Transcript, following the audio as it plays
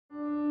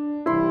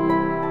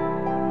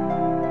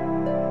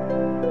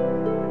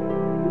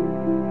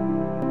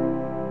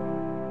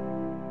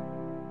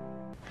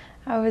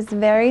was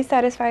very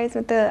satisfied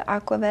with the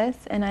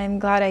AqueVest's, and I'm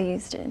glad I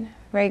used it.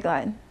 Very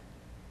glad.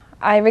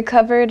 I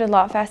recovered a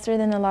lot faster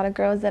than a lot of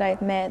girls that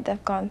I've met that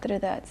have gone through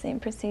that same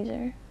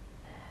procedure.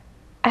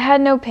 I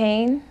had no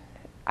pain.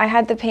 I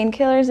had the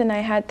painkillers and I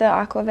had the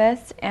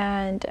AqueVest's,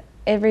 and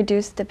it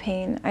reduced the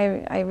pain.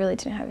 I really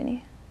didn't have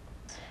any.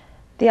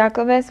 The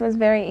AqueVest's was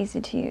very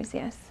easy to use,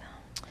 yes.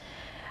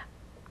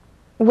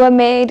 What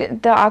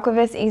made the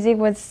AqueVest's easy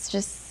was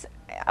just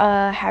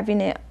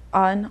having it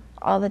on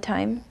all the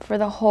time for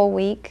the whole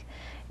week.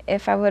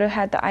 If I would have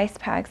had the ice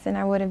packs, then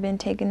I would have been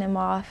taking them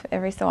off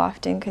every so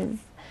often because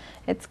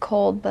it's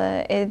cold,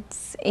 but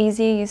it's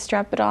easy. You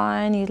strap it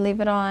on, you leave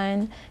it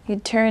on, you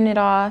turn it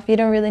off. You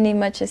don't really need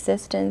much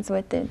assistance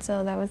with it,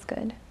 so that was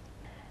good.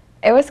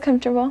 It was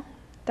comfortable.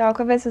 The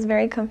AqueVest's was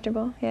very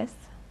comfortable, yes.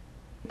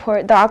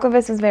 The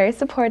AqueVest's was very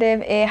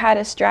supportive. It had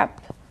a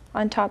strap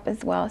on top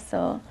as well,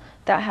 so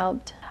that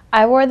helped.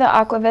 I wore the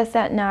AqueVest's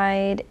at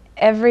night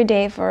every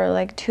day for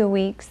like 2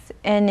 weeks,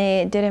 and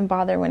it didn't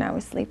bother when I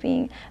was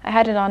sleeping. I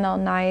had it on all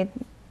night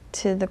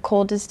to the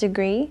coldest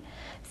degree,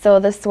 so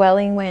the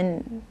swelling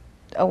went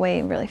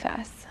away really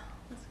fast.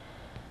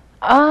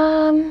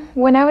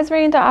 When I was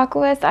wearing the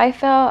AqueVest's, I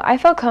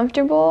felt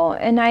comfortable,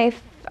 and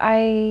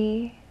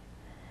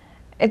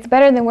it's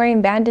better than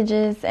wearing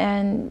bandages,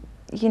 and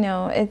you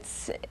know, it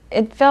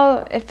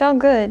felt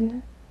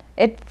good.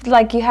 It's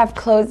like you have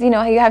clothes, you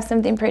know, you have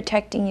something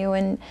protecting you,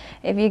 and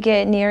if you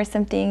get near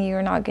something,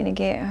 you're not going to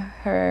get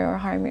hurt or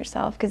harm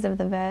yourself because of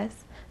the vest.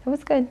 It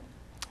was good.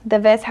 The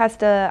vest has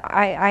the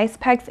ice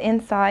packs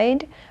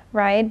inside,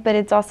 right, but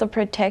it's also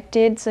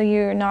protected, so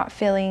you're not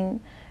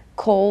feeling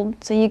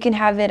cold. So you can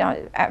have it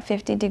at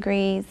 50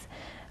 degrees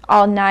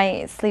all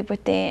night, sleep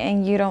with it,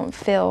 and you don't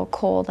feel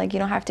cold. Like, you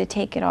don't have to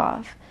take it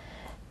off,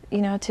 you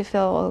know, to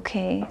feel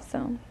okay.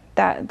 So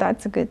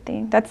that's a good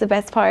thing. That's the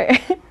best part.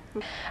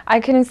 I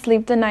couldn't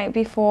sleep the night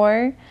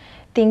before,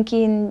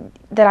 thinking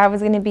that I was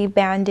going to be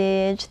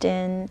bandaged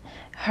and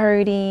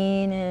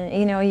hurting, and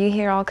you know, you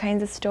hear all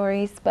kinds of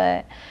stories,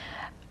 but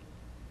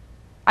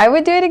I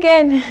would do it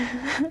again.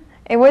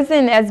 It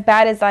wasn't as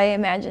bad as I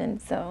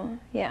imagined, so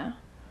yeah.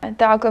 The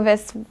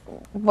AqueVest's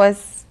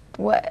was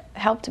what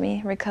helped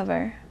me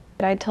recover.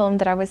 I told them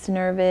that I was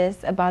nervous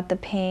about the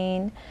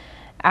pain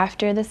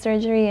after the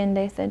surgery, and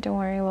they said, don't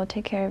worry, we'll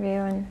take care of you,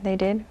 and they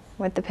did,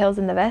 with the pills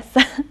and the vest.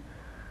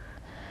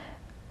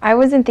 I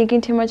wasn't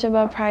thinking too much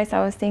about price. I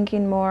was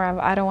thinking more of,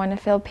 I don't want to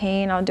feel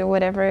pain. I'll do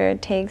whatever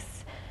it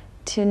takes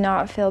to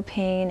not feel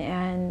pain,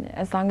 and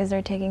as long as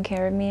they're taking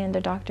care of me and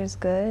the doctor's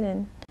good,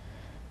 and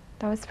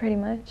that was pretty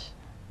much.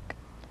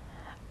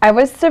 I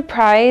was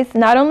surprised,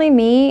 not only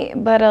me,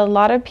 but a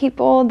lot of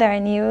people that I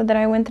knew that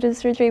I went through the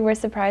surgery were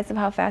surprised of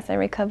how fast I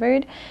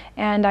recovered,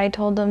 and I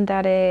told them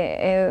that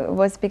it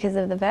was because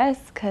of the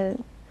vest, because,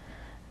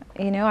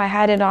 you know, I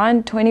had it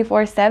on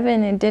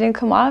 24/7, it didn't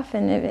come off,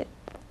 and it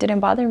didn't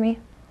bother me.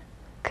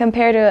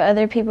 Compared to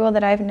other people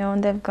that I've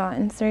known that have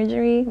gotten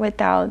surgery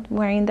without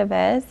wearing the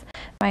vest,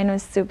 mine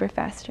was super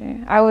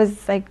faster. I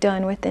was like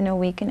done within a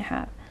week and a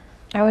half.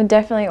 I would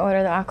definitely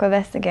order the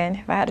AqueVest's again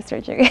if I had a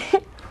surgery.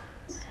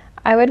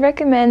 I would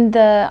recommend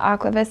the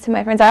AqueVest's to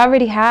my friends. I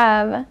already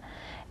have,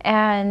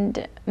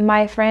 and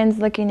my friend's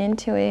looking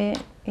into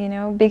it, you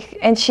know,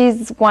 and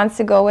she wants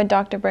to go with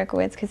Dr.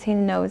 Berkowitz because he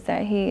knows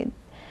that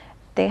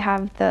they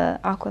have the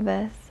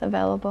AqueVest's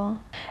available.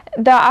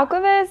 The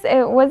AqueVest's,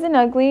 it wasn't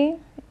ugly.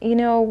 You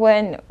know,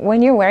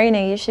 when you're wearing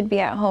it, you should be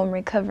at home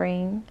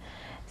recovering.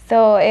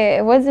 So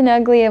it wasn't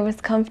ugly, it was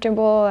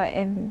comfortable,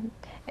 and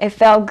it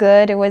felt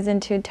good. It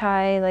wasn't too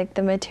tight, like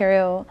the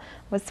material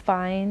was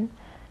fine.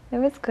 It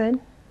was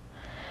good.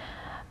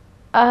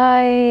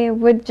 I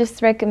would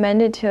just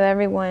recommend it to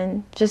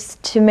everyone.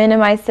 Just to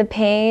minimize the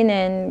pain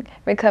and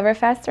recover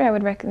faster, I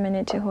would recommend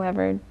it to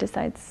whoever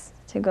decides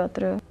to go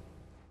through.